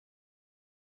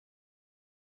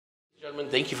Gentlemen,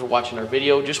 thank you for watching our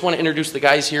video. Just want to introduce the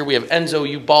guys here. We have Enzo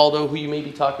Ubaldo, who you may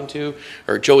be talking to,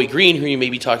 or Joey Green, who you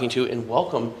may be talking to, and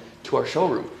welcome to our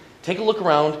showroom. Take a look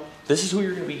around. This is who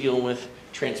you're going to be dealing with.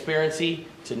 Transparency.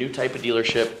 It's a new type of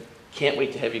dealership. Can't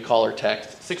wait to have you call or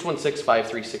text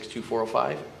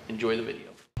 616-536-2405. Enjoy the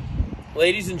video.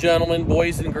 Ladies and gentlemen,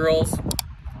 boys and girls,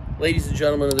 ladies and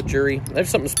gentlemen of the jury, I have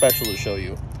something special to show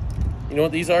you. You know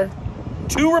what these are?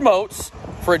 2 remotes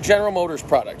for a General Motors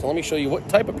product. Let me show you what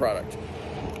type of product.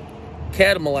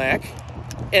 Cadillac,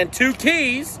 and 2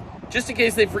 keys, just in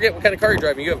case they forget what kind of car you're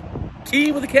driving. You have a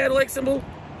key with a Cadillac symbol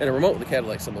and a remote with a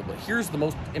Cadillac symbol. But here's the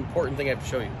most important thing I have to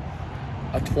show you.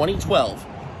 A 2012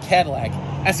 Cadillac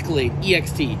Escalade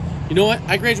EXT. You know what?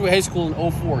 I graduated high school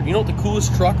in 04. You know what the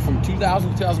coolest truck from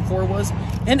 2000 to 2004 was?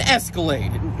 An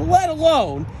Escalade, let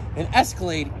alone an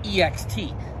Escalade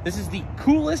EXT. This is the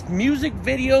coolest music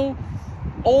video,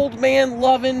 old man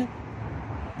loving,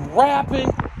 rapping,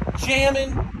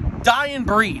 jamming, dying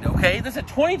breed, okay? This is a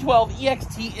 2012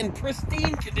 EXT in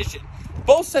pristine condition.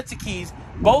 Both sets of keys,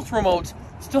 both remotes,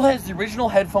 still has the original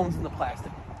headphones in the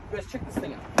plastic. You guys check this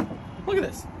thing out. Look at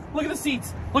this. Look at the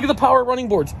seats. Look at the power running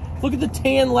boards. Look at the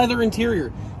tan leather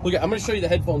interior. Look at, I'm going to show you the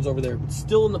headphones over there, but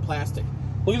still in the plastic.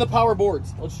 Look at the power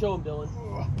boards. Let's show them, Dylan.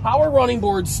 Power running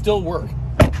boards still work.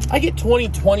 I get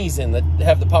 2020s in that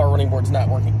have the power running boards not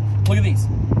working. Look at these.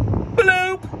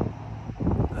 Bloop!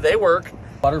 They work.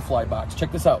 Butterfly box.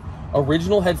 Check this out.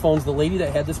 Original headphones. The lady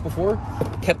that had this before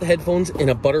kept the headphones in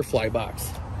a butterfly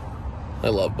box. I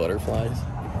love butterflies.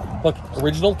 Look,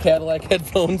 original Cadillac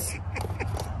headphones.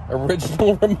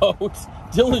 Original remotes.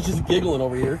 Dylan's just giggling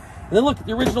over here. And then look,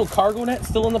 the original cargo net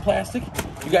still in the plastic.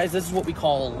 You guys, this is what we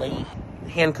call a late.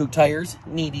 Hand-coop tires,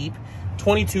 knee-deep,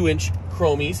 22-inch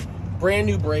chromies, brand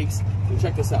new brakes. And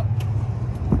check this out.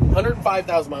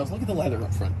 105,000 miles. Look at the leather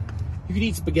up front. You can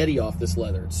eat spaghetti off this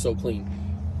leather. It's so clean.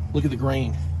 Look at the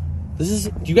grain. This is,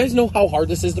 do you guys know how hard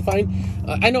this is to find?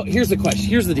 I know, here's the question.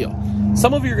 Here's the deal.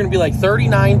 Some of you are going to be like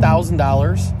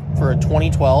 $39,000 for a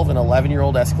 2012 and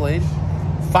 11-year-old Escalade.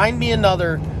 Find me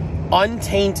another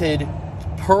untainted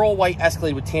pearl white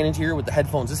Escalade with tan interior with the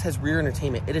headphones. This has rear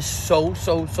entertainment. It is so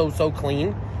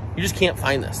clean. You just can't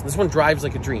find this. This one drives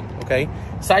like a dream, okay?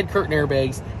 Side curtain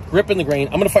airbags, grip in the grain.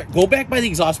 I'm gonna go back by the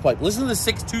exhaust pipe. Listen to the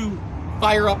 6.2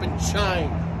 fire up and shine.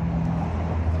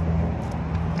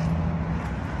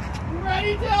 You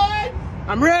ready, Dylan?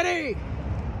 I'm ready.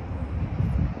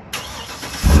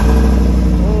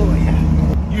 Oh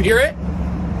yeah. You hear it?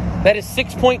 That is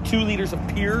 6.2 liters of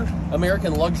pure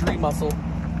American luxury muscle.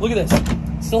 Look at this.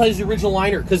 It still has the original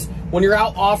liner, because when you're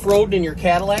out off-roading in your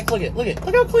Cadillac, look how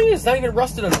clean it is. It's not even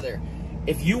rusted under there.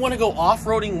 If you want to go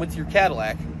off-roading with your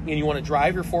Cadillac and you want to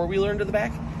drive your four-wheeler into the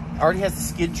back, it already has the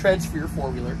skid treads for your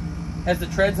four-wheeler. Has the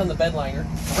treads on the bed liner.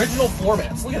 Original floor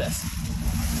mats. Look at this.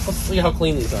 Look at how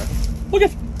clean these are. Look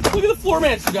at the floor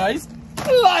mats, you guys.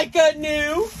 Like a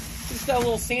new. Just got a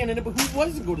little sand in it, but who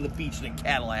doesn't go to the beach in a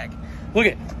Cadillac? Look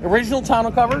at original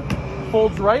tonneau cover,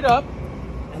 folds right up,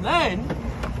 and then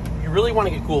if you really want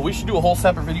to get cool, we should do a whole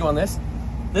separate video on this.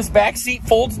 This back seat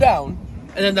folds down,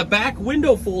 and then the back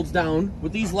window folds down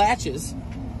with these latches.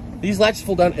 These latches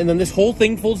fold down, and then this whole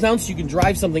thing folds down so you can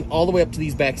drive something all the way up to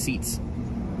these back seats.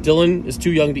 Dylan is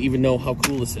too young to even know how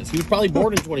cool this is. He was probably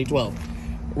born in 2012.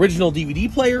 Original DVD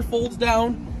player folds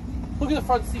down. Look at the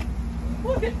front seat.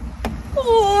 Look at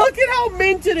how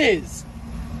mint it is.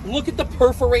 Look at the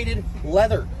perforated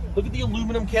leather. Look at the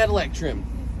aluminum Cadillac trim.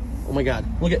 Oh my God!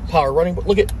 Look at power running.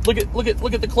 Look at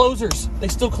the closers. They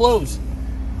still close.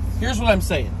 Here's what I'm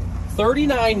saying: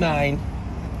 $39,900.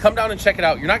 Come down and check it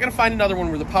out. You're not gonna find another one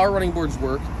where the power running boards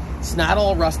work. It's not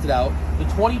all rusted out. The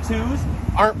 22s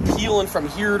aren't peeling from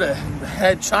here to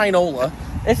head Chinola.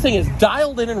 This thing is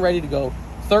dialed in and ready to go.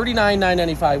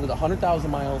 $39,995 with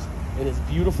 100,000 miles. It is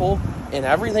beautiful and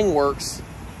everything works.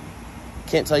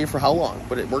 Can't tell you for how long,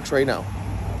 but it works right now.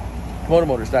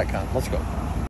 KomodoMotors.com. Let's go.